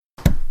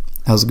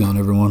How's it going,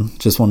 everyone?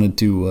 Just wanted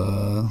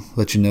to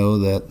let you know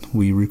that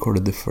we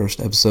recorded the first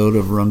episode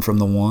of Run from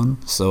the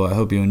One, so I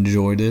hope you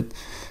enjoyed it.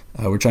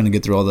 We're trying to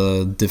get through all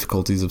the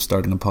difficulties of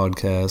starting a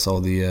podcast,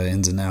 all the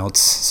ins and outs,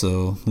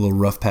 so little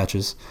rough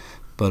patches.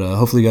 But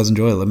hopefully, you guys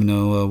enjoy it. Let me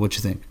know what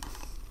you think.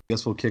 I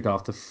guess we'll kick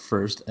off the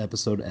first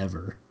episode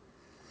ever.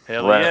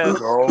 Hell Let's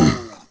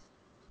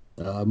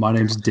yeah. go. My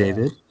name's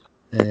David,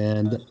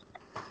 and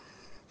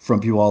from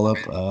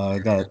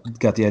Puyallup,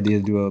 got the idea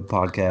to do a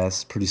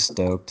podcast. Pretty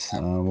stoked.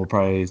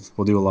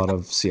 We'll do a lot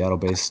of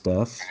Seattle-based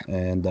stuff,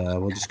 and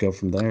we'll just go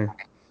from there.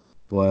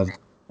 We'll have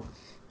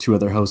two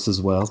other hosts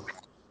as well.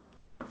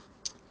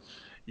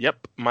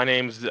 Yep. My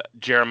name's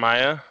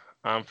Jeremiah.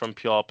 I'm from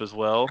Puyallup as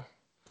well.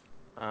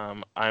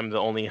 I'm the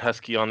only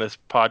Husky on this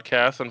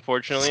podcast,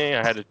 unfortunately.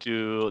 I had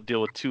to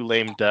deal with two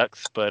lame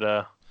ducks,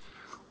 but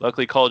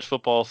luckily college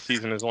football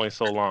season is only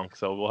so long,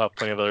 so we'll have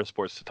plenty of other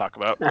sports to talk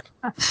about.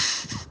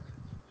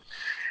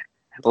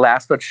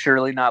 Last but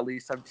surely not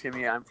least, I'm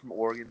Timmy. I'm from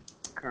Oregon.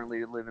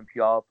 Currently live in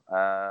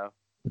Puyallup.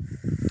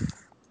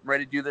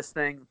 Ready to do this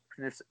thing.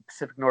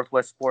 Pacific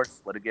Northwest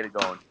Sports. Let it get it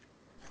going.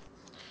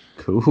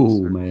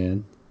 Cool,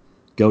 man.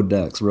 Go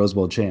Ducks, Rose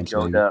Bowl champs,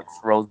 Go baby. Ducks.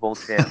 Rose Bowl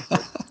champs.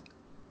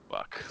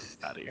 Fuck.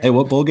 Out of here. Hey,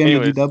 what bowl game did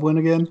Anyways. UW win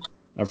again?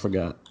 I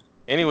forgot.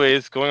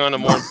 Anyways, going on to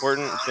more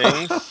important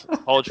things.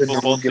 College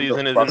football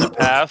season is in the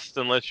past,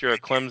 unless you're a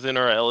Clemson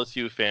or a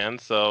LSU fan.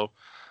 So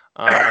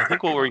I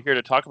think what we're here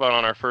to talk about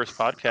on our first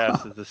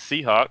podcast is the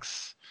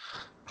Seahawks.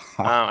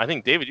 I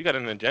think, David, you got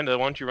an agenda.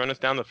 Why don't you run us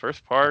down the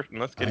first part and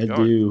let's get it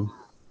going.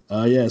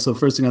 I do. Yeah, so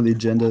first thing on the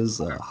agenda is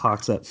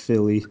Hawks at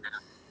Philly.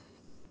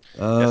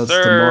 Yes, It's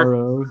sir.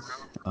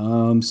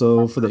 tomorrow.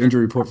 So for the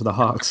injury report for the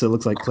Hawks, it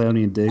looks like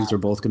Clowney and Diggs are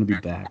both going to be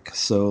back.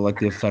 So like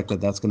the effect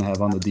that's going to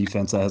have on the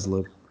defense, that has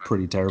looked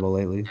pretty terrible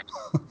lately.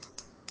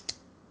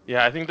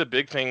 Yeah, I think the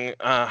big thing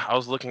I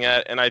was looking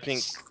at, and I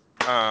think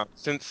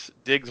since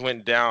Diggs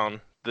went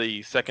down,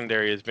 the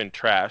secondary has been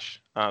trash.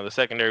 The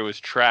secondary was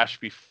trash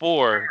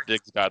before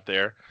Diggs got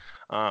there.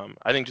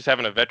 I think just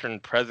having a veteran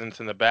presence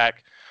in the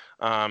back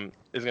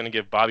is going to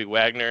give Bobby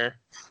Wagner,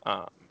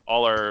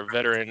 all our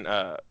veteran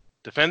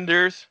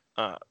defenders,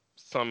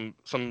 some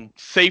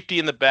safety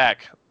in the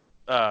back.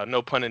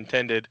 No pun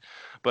intended,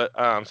 but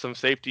some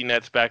safety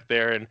nets back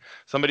there, and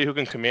somebody who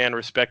can command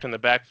respect in the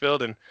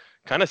backfield and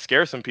kind of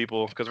scare some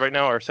people, because right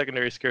now our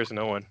secondary scares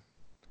no one.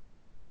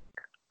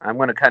 I'm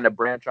going to kind of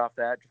branch off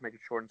that, just make it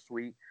short and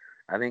sweet.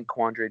 I think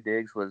Quandre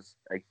Diggs was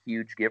a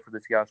huge gift for the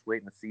Seahawks late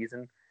in the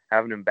season.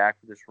 Having him back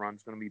for this run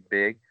is going to be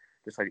big.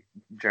 Just like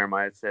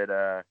Jeremiah said,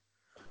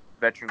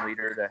 veteran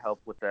leader to help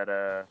with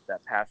that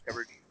pass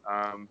coverage.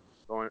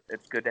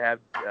 It's good to have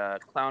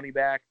Clowney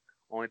back.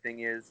 Only thing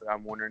is,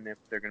 I'm wondering if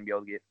they're going to be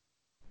able to get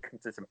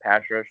consistent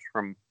pass rush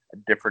from a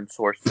different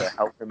source to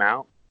help them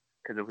out.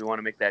 Because if we want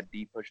to make that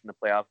deep push in the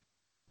playoff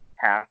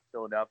past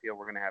Philadelphia,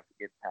 we're going to have to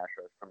get pass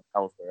rush from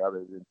elsewhere other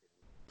than.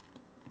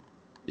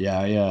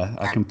 Yeah,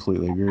 I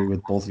completely agree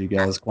with both of you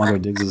guys.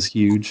 Quandre Diggs is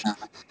huge.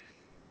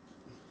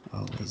 Oh,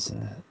 what is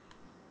that?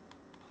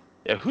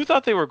 Yeah, who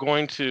thought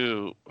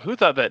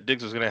that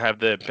Diggs was going to have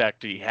the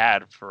impact he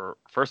had? For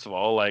first of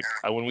all, like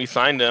when we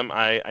signed him,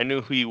 I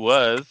knew who he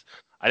was.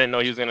 I didn't know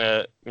he was going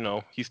to,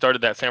 he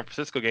started that San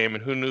Francisco game,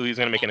 and who knew he was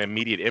going to make an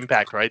immediate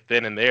impact right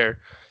then and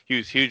there. He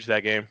was huge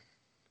that game.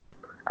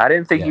 I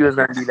didn't think he was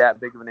going to be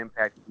that big of an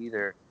impact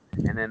either.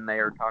 And then they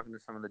were talking to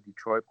some of the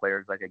Detroit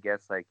players, like I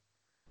guess like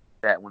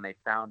that when they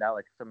found out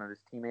like some of his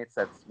teammates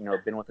that's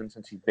been with him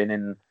since he's been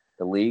in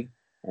the league,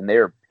 and they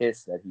were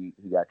pissed that he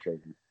got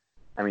traded.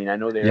 I mean, I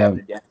know they're having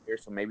a down year,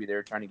 so maybe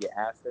they're trying to get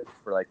assets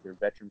for like their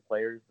veteran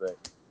players, but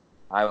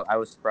I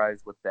was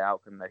surprised with the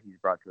outcome that he's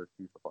brought to us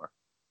so far.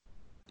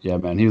 Yeah,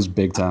 man, he was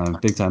big time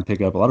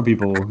pickup. A lot of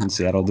people in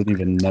Seattle didn't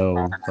even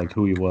know like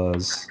who he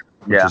was,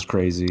 which is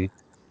crazy.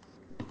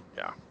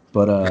 Yeah.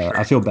 But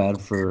I feel bad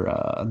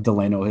for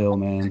Delano Hill,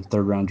 man.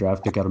 3rd round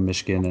draft pick out of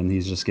Michigan, and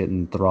he's just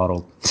getting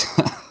throttled.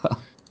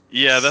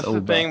 Yeah, that's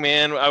the thing,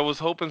 man. I was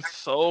hoping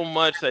so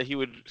much that he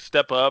would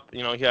step up. He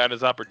had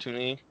his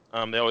opportunity.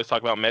 They always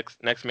talk about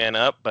next man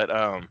up, but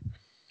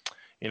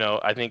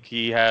I think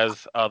he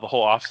has the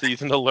whole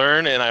offseason to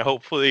learn, and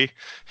hopefully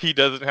he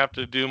doesn't have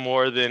to do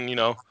more than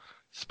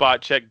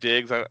spot check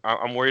Diggs.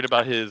 I'm worried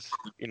about his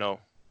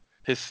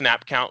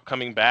snap count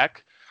coming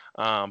back,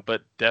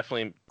 but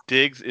definitely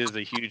Diggs is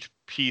a huge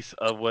piece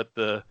of what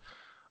the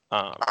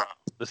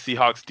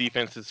Seahawks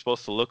defense is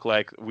supposed to look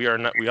like. We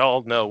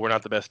all know we're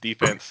not the best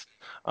defense.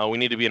 We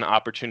need to be an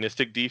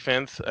opportunistic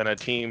defense and a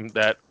team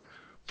that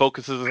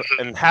focuses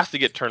and has to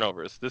get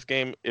turnovers. This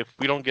game, if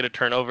we don't get a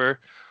turnover,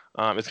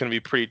 it's going to be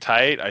pretty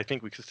tight. I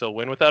think we could still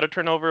win without a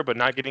turnover, but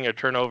not getting a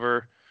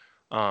turnover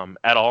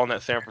at all in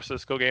that San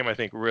Francisco game, I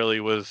think really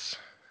was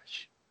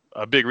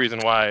a big reason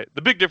why.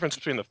 The big difference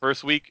between the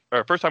first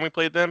time we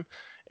played them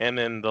and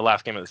then the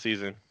last game of the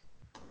season.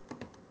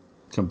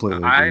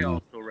 Completely. I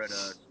also read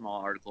a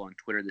small article on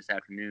Twitter this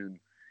afternoon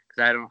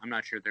because I'm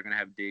not sure if they're going to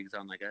have Diggs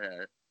on like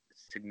a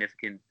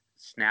significant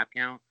snap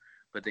count,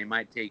 but they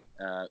might take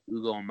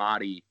Ugo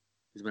Amadi,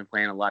 who's been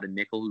playing a lot of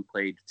nickel, who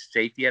played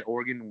safety at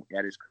Oregon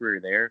at his career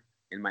there,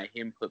 and might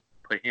put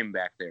him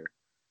back there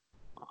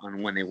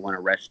on when they want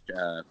to rest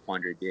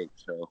Quandre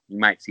Diggs. So you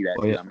might see that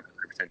too. I'm not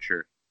 100%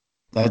 sure.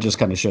 That just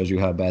kind of shows you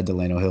how bad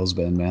Delano Hill's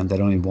been, man. They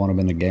don't even want him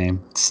in the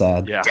game. It's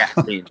sad. Yeah.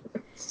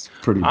 It's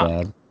pretty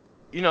bad.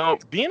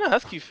 Being a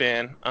Husky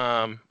fan,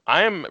 I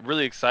am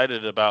really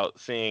excited about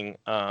seeing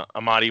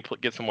Amadi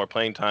get some more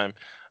playing time.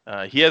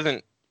 He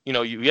hasn't,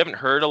 you haven't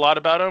heard a lot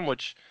about him,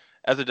 which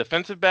as a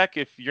defensive back,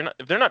 if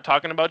they're not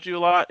talking about you a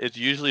lot, it's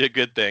usually a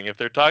good thing. If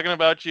they're talking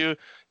about you,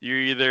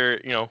 you're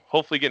either,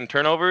 hopefully getting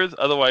turnovers,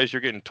 otherwise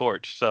you're getting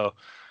torched. So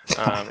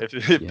if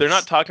Yes. they're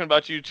not talking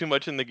about you too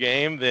much in the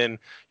game, then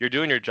you're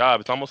doing your job.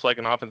 It's almost like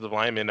an offensive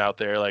lineman out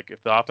there. Like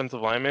if the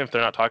offensive lineman, if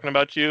they're not talking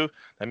about you,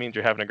 that means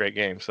you're having a great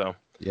game. So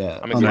yeah,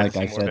 I'm unlike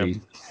excited to see more of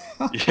him.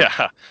 Ifedi.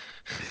 Yeah.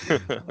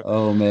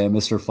 Oh man,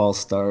 Mr. False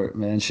Start,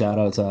 man. Shout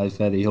out to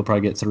Ifedi. He'll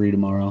probably get 3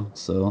 tomorrow,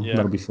 so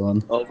that'll be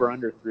fun. Over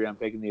under 3. I'm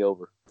taking the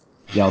over.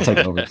 Yeah, I'll take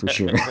over for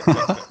sure.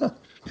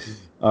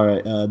 All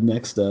right,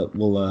 next up,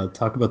 we'll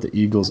talk about the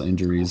Eagles'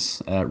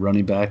 injuries at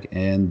running back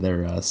and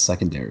their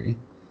secondary.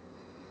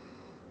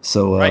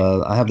 So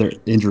I have their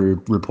injury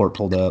report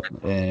pulled up,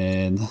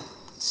 and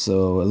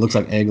so it looks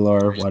like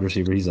Aguilar, wide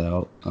receiver, he's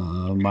out.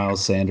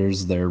 Miles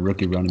Sanders, their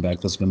rookie running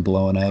back that's been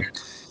blowing up,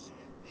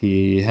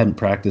 he hadn't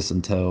practiced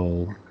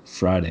until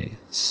Friday.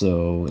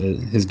 So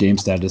his game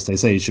status, they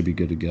say he should be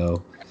good to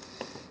go.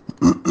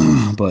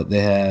 But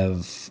they have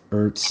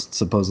Ertz,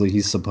 supposedly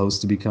he's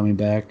supposed to be coming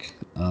back.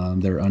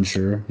 They're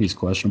unsure. He's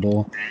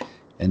questionable.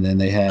 And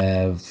then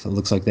it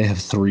looks like they have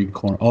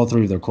all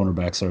 3 of their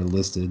cornerbacks are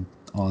listed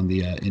on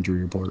the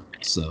injury report.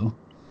 So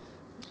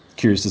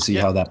curious to see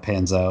how that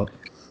pans out.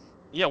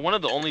 Yeah, one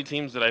of the only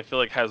teams that I feel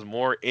like has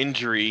more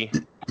injury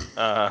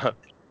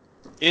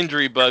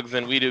bugs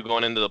than we do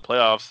going into the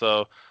playoffs.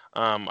 So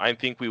I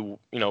think we,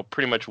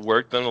 pretty much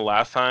worked them the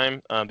last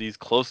time. These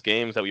close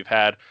games that we've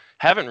had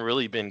haven't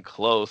really been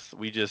close.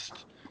 We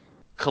just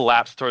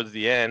collapsed towards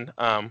the end,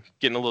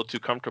 getting a little too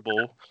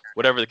comfortable,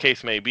 whatever the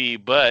case may be.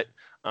 But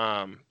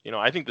I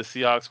think the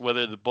Seahawks,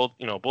 whether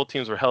both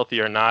teams were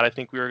healthy or not, I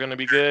think we were going to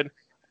be good.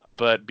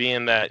 But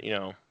being that,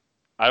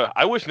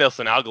 I wish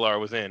Nelson Aguilar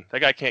was in. That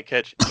guy can't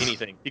catch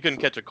anything. He couldn't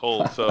catch a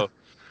cold. So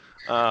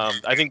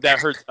I think that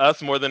hurts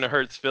us more than it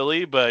hurts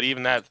Philly. But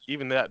even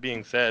that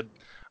being said,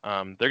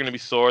 they're going to be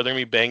sore. They're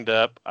going to be banged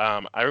up.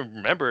 I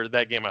remember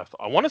that game.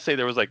 I want to say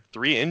there was like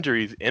 3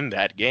 injuries in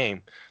that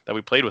game that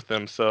we played with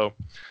them. So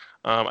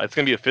it's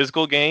going to be a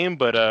physical game,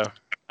 but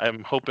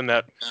I'm hoping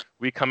that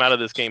we come out of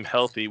this game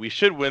healthy. We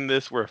should win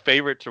this. We're a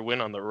favorite to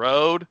win on the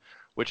road,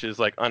 which is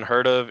like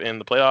unheard of in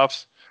the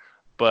playoffs.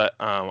 But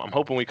I'm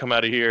hoping we come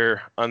out of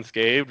here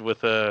unscathed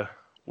with a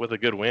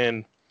good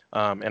win.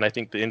 And I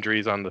think the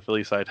injuries on the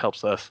Philly side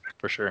helps us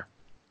for sure.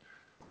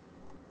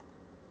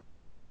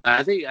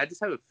 I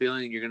just have a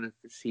feeling you're going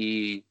to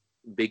see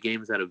big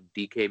games out of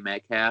DK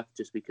Metcalf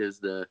just because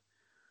the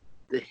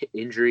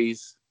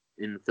injuries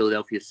in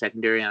Philadelphia's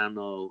secondary. I don't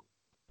know.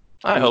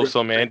 I hope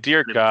so, man.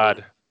 Dear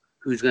God.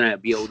 Who's going to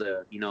be able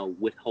to,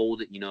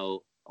 withhold,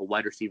 a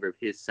wide receiver of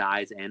his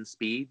size and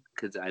speed?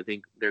 Because I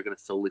think they're going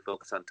to solely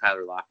focus on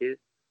Tyler Lockett.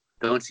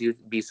 Don't you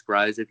be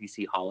surprised if you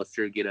see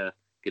Hollister get a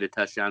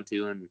touchdown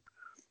too, and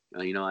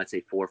I'd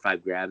say 4 or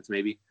 5 grabs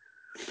maybe.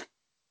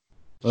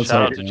 Shout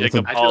out to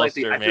Jacob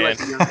Hollister, man. I feel like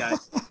the young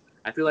guys.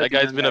 I feel like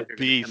that guy's been a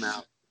beast. Come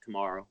out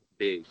tomorrow,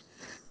 big.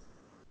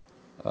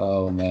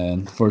 Oh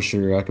man, for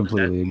sure, I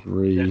completely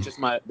agree.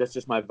 That's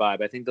just my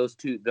vibe. I think those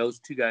two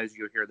guys,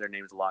 you'll hear their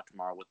names a lot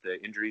tomorrow with the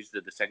injuries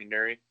to the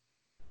secondary.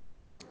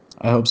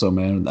 I hope so,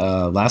 man.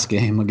 Last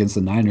game against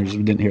the Niners,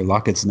 we didn't hear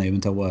Lockett's name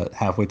until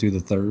halfway through the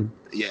third.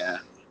 Yeah.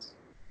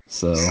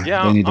 So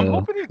they need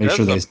to make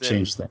sure they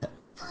change that.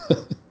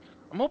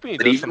 I'm hoping he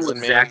does something, man.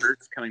 Even with Zach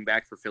Ertz coming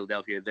back for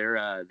Philadelphia,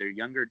 their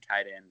younger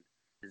tight end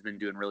has been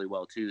doing really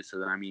well too. So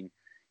you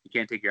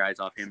can't take your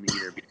eyes off him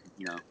either.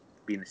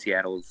 Being the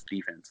Seattle's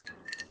defense,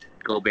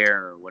 Gobert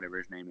or whatever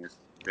his name is,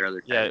 their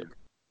other tight end.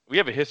 We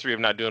have a history of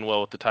not doing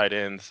well with the tight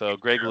end. So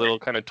Greg Little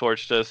kind of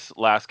torched us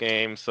last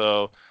game.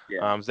 So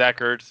Zach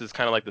Ertz is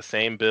kind of like the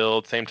same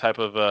build, same type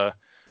of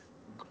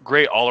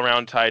great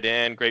all-around tight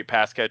end, great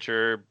pass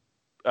catcher,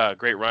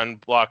 great run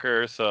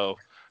blocker, so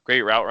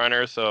great route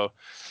runner. So,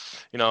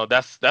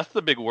 that's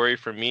the big worry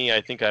for me, I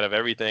think, out of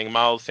everything.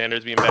 Miles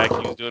Sanders being back,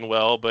 he was doing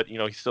well, but,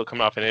 he's still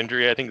coming off an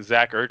injury. I think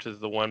Zach Ertz is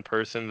the one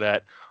person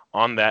that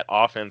on that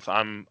offense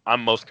I'm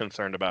most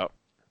concerned about.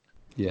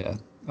 Yeah.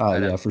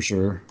 Yeah, for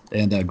sure.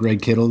 And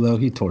Greg Kittle, though,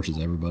 he torches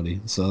everybody.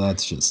 So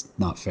that's just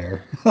not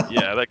fair.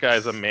 Yeah, that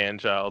guy's a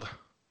man-child.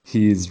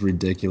 He's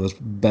ridiculous.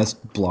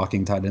 Best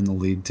blocking tight end in the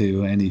league,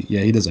 too. And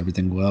he does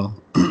everything well.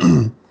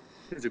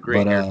 He's a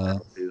great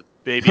too.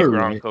 Baby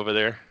Gronk over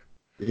there.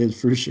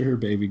 It's for sure,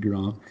 baby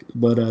Gronk.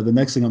 But the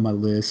next thing on my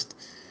list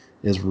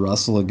is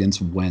Russell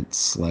against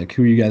Wentz. Like,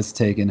 who are you guys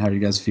taking? How are you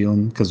guys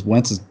feeling? Because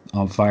Wentz is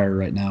on fire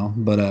right now.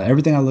 But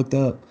everything I looked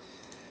up,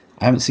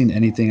 I haven't seen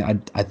anything.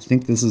 I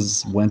think this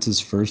is Wentz's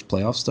first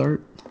playoff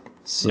start.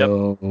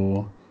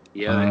 So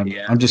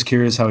I'm just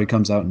curious how he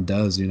comes out and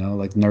does,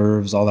 like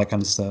nerves, all that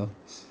kind of stuff.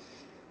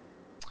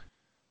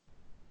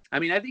 I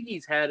mean, I think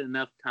he's had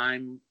enough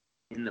time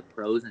in the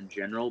pros in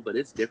general, but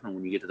it's different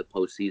when you get to the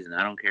postseason.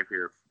 I don't care if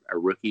you're a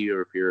rookie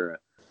or if you're a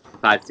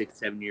 5, 6,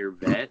 7-year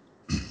vet.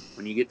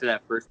 When you get to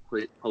that first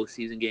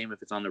postseason game,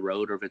 if it's on the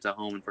road or if it's at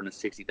home in front of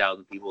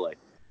 60,000 people, like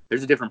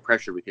there's a different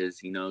pressure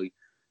because you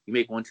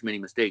make one too many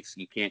mistakes,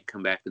 you can't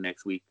come back the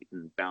next week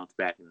and bounce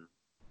back and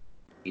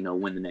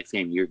win the next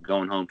game. You're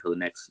going home till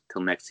next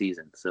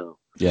season. So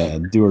yeah,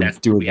 do or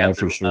die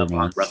for sure, man.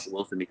 On Russell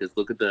Wilson, because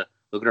look at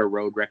our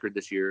road record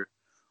this year.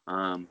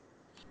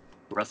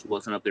 Russell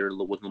Wilson up there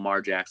with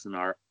Lamar Jackson,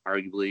 our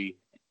arguably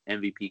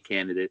MVP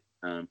candidate.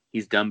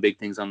 He's done big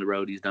things on the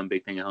road. He's done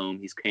big things at home.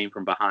 He's came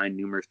from behind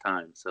numerous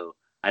times. So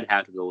I'd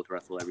have to go with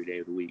Russell every day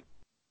of the week.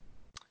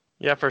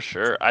 Yeah, for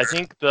sure. I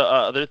think the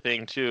other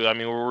thing too. I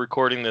mean, we're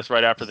recording this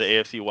right after the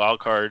AFC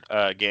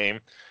wildcard game.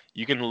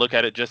 You can look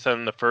at it just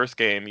in the first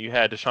game. You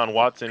had Deshaun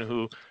Watson,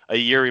 who a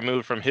year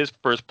removed from his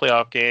first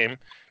playoff game,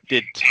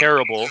 did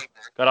terrible,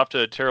 got off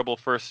to a terrible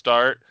first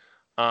start.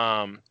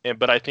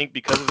 But I think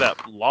because of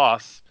that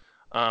loss,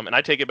 and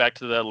I take it back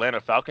to the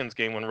Atlanta Falcons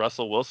game when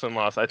Russell Wilson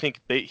lost, I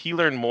think he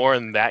learned more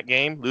in that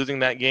game, losing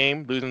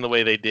the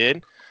way they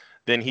did,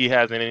 than he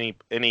has in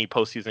any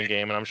postseason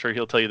game. And I'm sure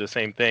he'll tell you the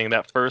same thing.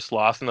 That first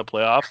loss in the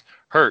playoffs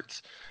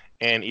hurts,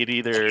 and it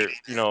either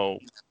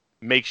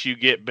makes you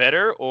get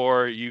better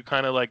or you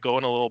kind of like go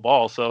in a little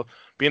ball. So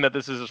being that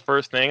this is his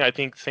first thing, I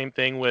think same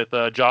thing with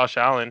Josh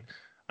Allen.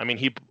 I mean,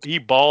 he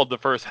balled the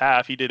first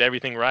half. He did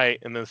everything right,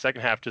 and then the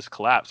second half just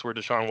collapsed. Where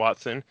Deshaun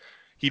Watson,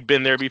 he'd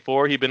been there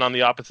before. He'd been on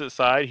the opposite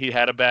side. He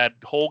had a bad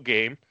whole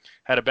game,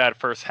 had a bad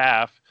first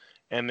half,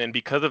 and then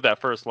because of that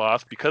first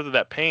loss, because of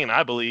that pain,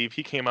 I believe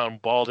he came out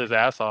and balled his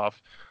ass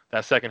off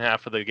that second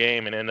half of the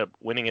game and ended up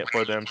winning it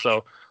for them.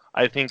 So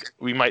I think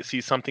we might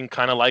see something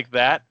kind of like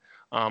that.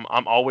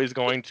 I'm always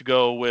going to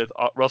go with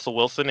Russell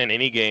Wilson in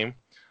any game,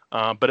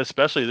 but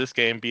especially this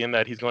game, being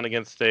that he's going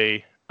against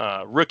a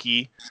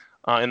rookie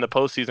in the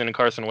postseason in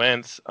Carson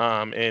Wentz,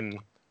 and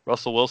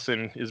Russell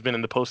Wilson has been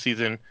in the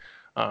postseason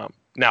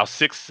now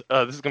six.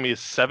 This is going to be his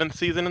 7th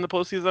season in the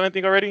postseason, I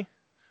think, already,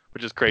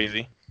 which is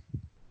crazy.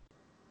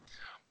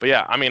 But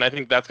yeah, I mean, I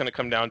think that's going to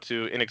come down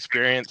to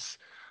inexperience.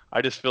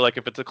 I just feel like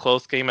if it's a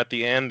close game at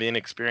the end, the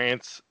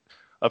inexperience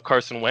of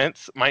Carson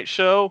Wentz might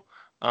show.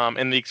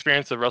 And the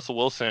experience of Russell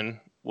Wilson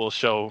will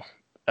show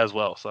as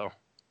well. So,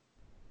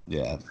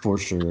 yeah, for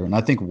sure. And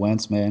I think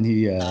Wentz, man,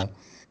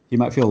 he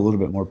might feel a little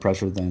bit more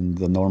pressure than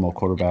the normal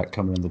quarterback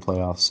coming into the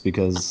playoffs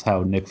because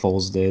how Nick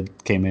Foles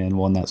came in,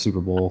 won that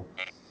Super Bowl,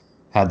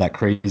 had that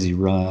crazy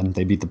run.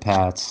 They beat the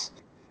Pats,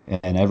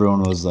 and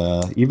everyone was,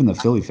 even the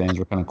Philly fans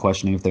were kind of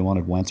questioning if they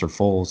wanted Wentz or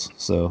Foles.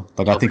 So,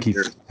 like, I think he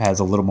has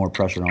a little more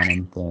pressure on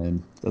him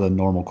than the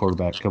normal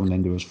quarterback coming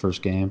into his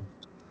first game.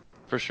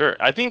 For sure.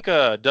 I think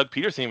Doug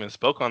Peterson even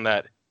spoke on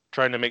that,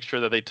 trying to make sure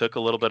that they took a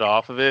little bit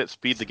off of it,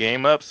 speed the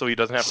game up so he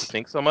doesn't have to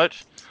think so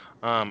much.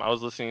 I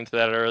was listening to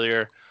that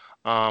earlier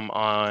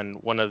on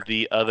one of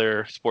the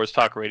other sports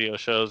talk radio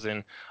shows,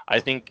 and I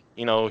think,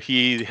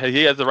 he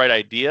has the right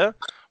idea,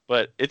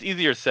 but it's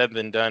easier said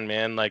than done,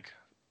 man. Like,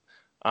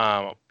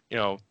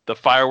 the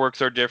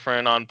fireworks are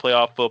different on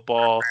playoff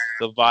football.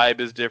 The vibe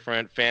is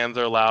different. Fans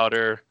are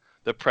louder.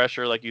 The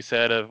pressure, like you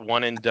said, of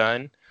one and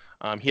done.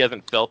 He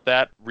hasn't felt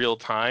that real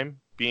time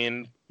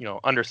being,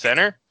 under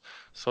center.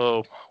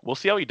 So we'll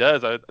see how he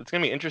does. It's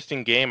going to be an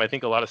interesting game. I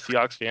think a lot of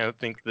Seahawks fans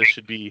think this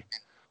should be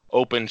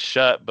open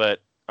shut.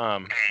 But, I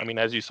mean,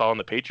 as you saw in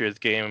the Patriots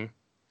game,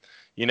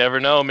 you never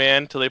know,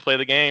 man, till they play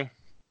the game.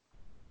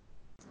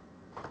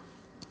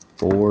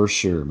 For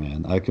sure,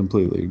 man. I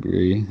completely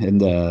agree.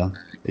 And,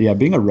 yeah,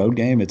 being a road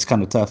game, it's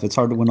kind of tough. It's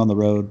hard to win on the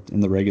road in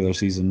the regular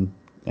season,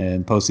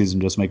 and postseason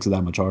just makes it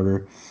that much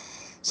harder.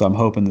 So I'm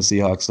hoping the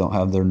Seahawks don't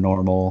have their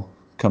normal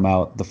come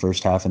out the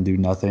first half and do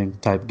nothing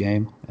type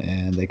game,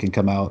 and they can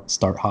come out,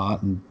 start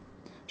hot, and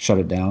shut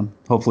it down.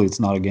 Hopefully it's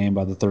not a game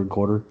by the third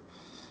quarter.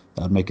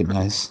 That'd make it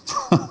nice.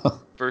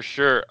 For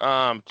sure.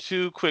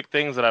 2 quick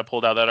things that I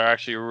pulled out that are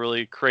actually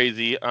really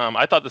crazy.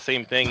 I thought the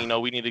same thing.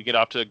 We need to get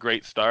off to a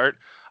great start.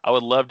 I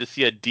would love to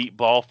see a deep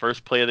ball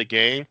first play of the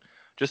game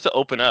just to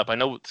open up. I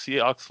know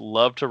Seahawks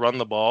love to run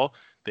the ball.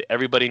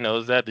 Everybody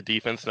knows that. The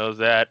defense knows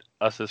that.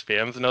 Us as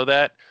fans know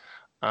that.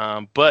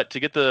 But to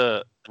get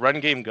the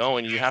run game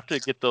going, you have to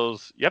get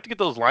those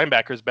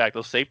linebackers back,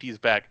 those safeties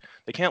back.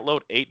 They can't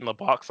load 8 in the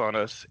box on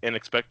us and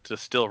expect to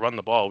still run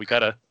the ball. We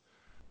gotta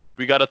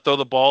throw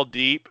the ball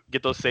deep,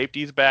 get those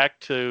safeties back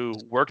to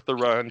work the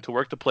run, to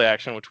work the play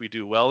action, which we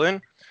do well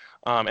in.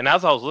 And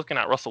as I was looking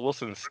at Russell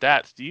Wilson's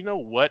stats, do you know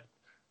what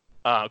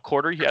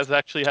quarter he has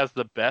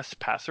the best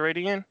passer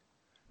rating in?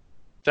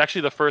 It's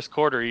actually the first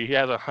quarter. He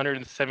has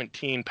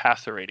 117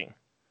 passer rating,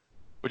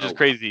 which is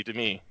crazy to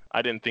me.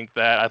 I didn't think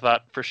that. I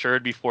thought for sure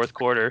it'd be fourth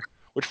quarter,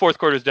 which fourth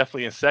quarter is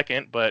definitely in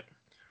second, but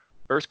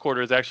first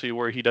quarter is actually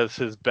where he does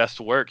his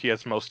best work. He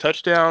has most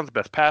touchdowns,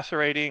 best passer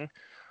rating,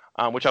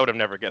 which I would have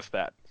never guessed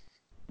that.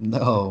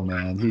 No,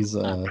 man. He's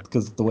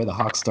because the way the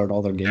Hawks start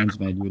all their games,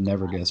 man, you would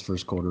never guess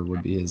first quarter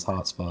would be his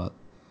hot spot.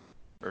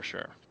 For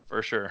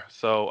sure.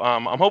 So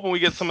I'm hoping we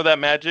get some of that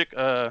magic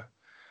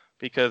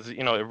because,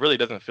 it really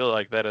doesn't feel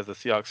like that as a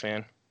Seahawks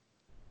fan.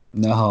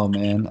 No,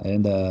 man.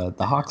 And the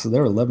Hawks,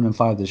 they're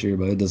 11-5 this year,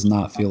 but it does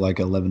not feel like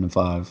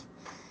 11-5.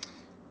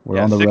 We're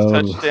Yeah, on the 6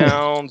 road.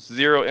 touchdowns,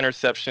 0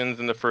 interceptions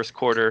in the first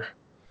quarter.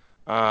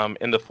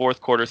 In the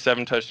fourth quarter,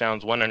 7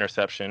 touchdowns, 1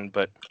 interception.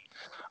 But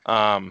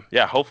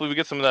yeah, hopefully we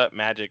get some of that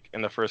magic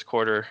in the first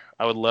quarter.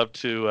 I would love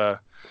to.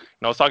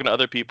 I was talking to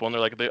other people, and they're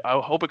like, I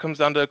hope it comes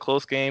down to a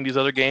close game. These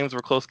other games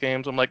were close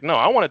games. I'm like, no,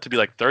 I want it to be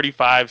like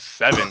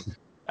 35-7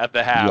 at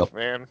the half, Yep.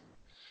 man.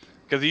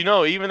 Because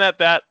even at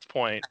that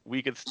point,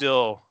 we could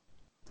still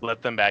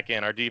let them back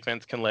in. Our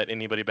defense can let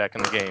anybody back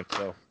in the game.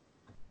 So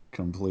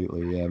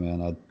Completely, yeah,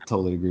 man. I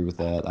totally agree with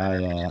that.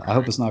 I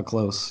hope it's not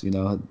close.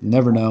 You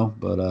never know,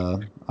 but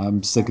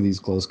I'm sick of these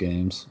close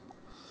games.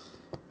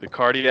 the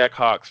cardiac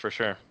Hawks for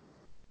sure.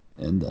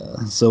 And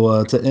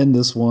so to end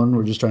this one,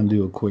 we're just trying to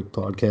do a quick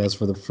podcast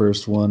for the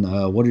first one.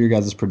 What are your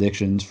guys'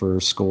 predictions for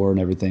score and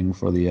everything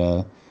for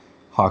the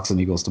Hawks and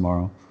Eagles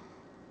tomorrow?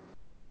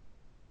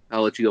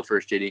 I'll let you go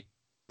first, JD.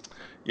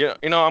 Yeah,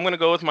 I'm going to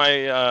go with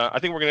my I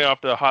think we're going to get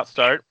off to a hot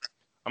start.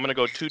 I'm going to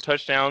go 2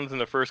 touchdowns in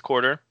the first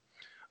quarter.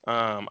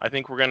 I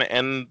think we're going to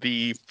end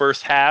the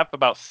first half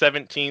about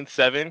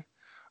 17-7.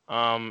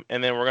 And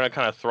then we're going to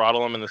kind of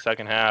throttle them in the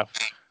second half,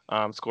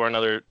 score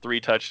another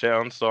 3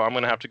 touchdowns. So I'm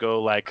going to have to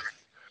go like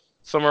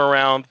somewhere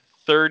around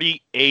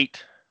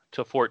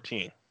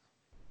 38-14.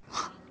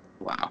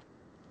 Wow.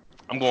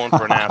 I'm going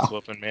for an ass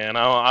whooping, man.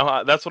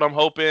 That's what I'm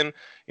hoping.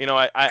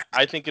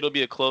 I think it'll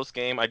be a close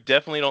game. I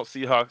definitely don't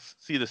see the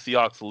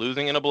Seahawks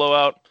losing in a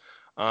blowout.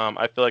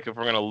 I feel like if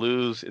we're going to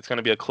lose, it's going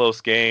to be a close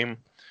game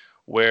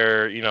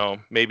where,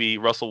 maybe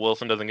Russell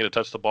Wilson doesn't get to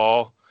touch the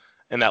ball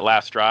in that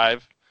last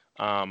drive.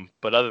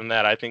 But other than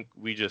that, I think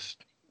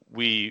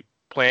we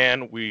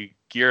plan, we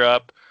gear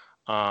up,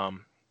 and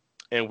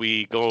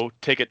we go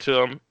take it to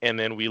them, and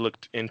then we look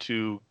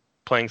into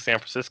playing San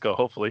Francisco,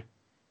 hopefully.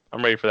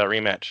 I'm ready for that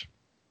rematch.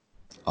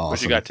 Awesome.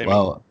 What you got, Timmy?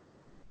 Well,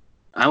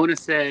 I want to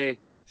say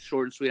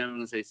short and sweet. I'm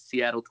going to say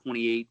Seattle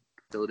 28,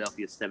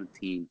 Philadelphia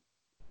 17.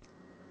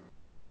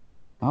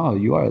 Oh,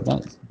 you are.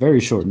 That's very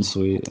short and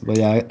sweet. But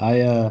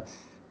yeah,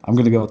 I'm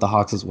going to go with the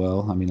Hawks as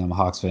well. I mean, I'm a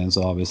Hawks fan,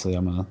 so obviously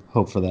I'm going to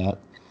hope for that.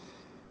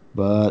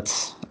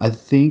 But I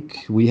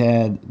think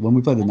when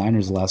we played the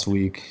Niners last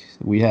week,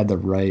 we had the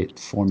right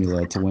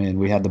formula to win.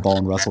 We had the ball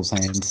in Russell's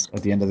hands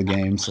at the end of the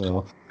game,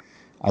 so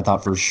I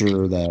thought for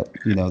sure that,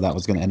 that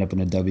was going to end up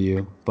in a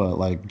W. But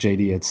like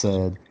JD had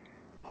said,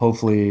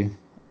 hopefully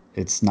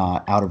it's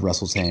not out of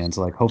Russell's hands.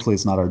 Like, hopefully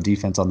it's not our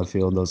defense on the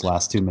field those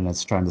last 2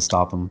 minutes trying to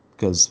stop him,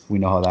 because we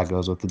know how that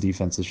goes with the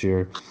defense this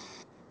year.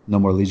 No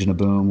more Legion of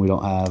Boom. We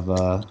don't have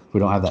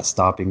that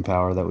stopping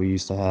power that we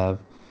used to have.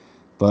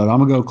 But I'm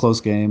going to go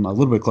close game, a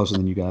little bit closer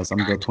than you guys. I'm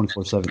going to go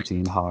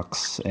 24-17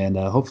 Hawks. And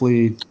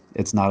hopefully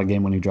it's not a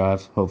game-winning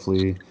drive.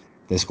 Hopefully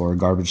they score a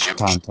garbage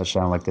time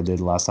touchdown like they did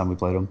last time we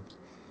played them.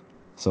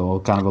 So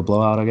kind of a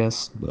blowout, I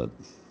guess. But,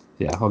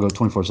 yeah, I'll go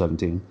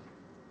 24-17.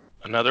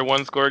 Another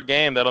one-score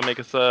game. That'll make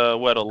us,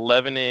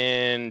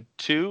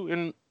 11-2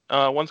 in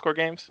one-score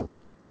games?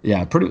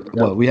 Yeah,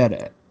 well, we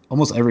had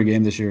almost every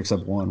game this year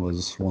except one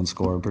was one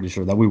score. I'm pretty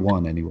sure that we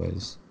won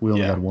anyways. We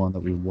only had one that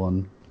we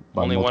won.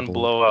 Only multiple. One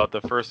blowout,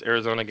 the first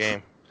Arizona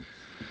game.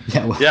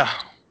 Yeah.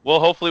 Well,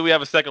 hopefully we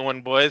have a second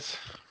one, boys.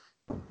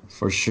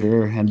 For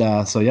sure.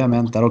 And so, yeah,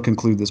 man, that'll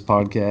conclude this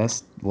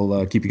podcast.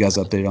 We'll keep you guys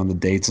updated on the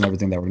dates and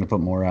everything that we're going to put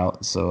more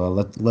out. So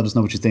let us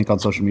know what you think on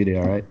social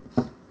media, all right?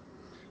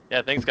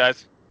 Yeah, thanks,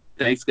 guys.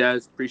 Thanks,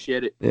 guys.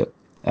 Appreciate it. Yep.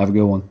 Have a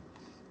good one.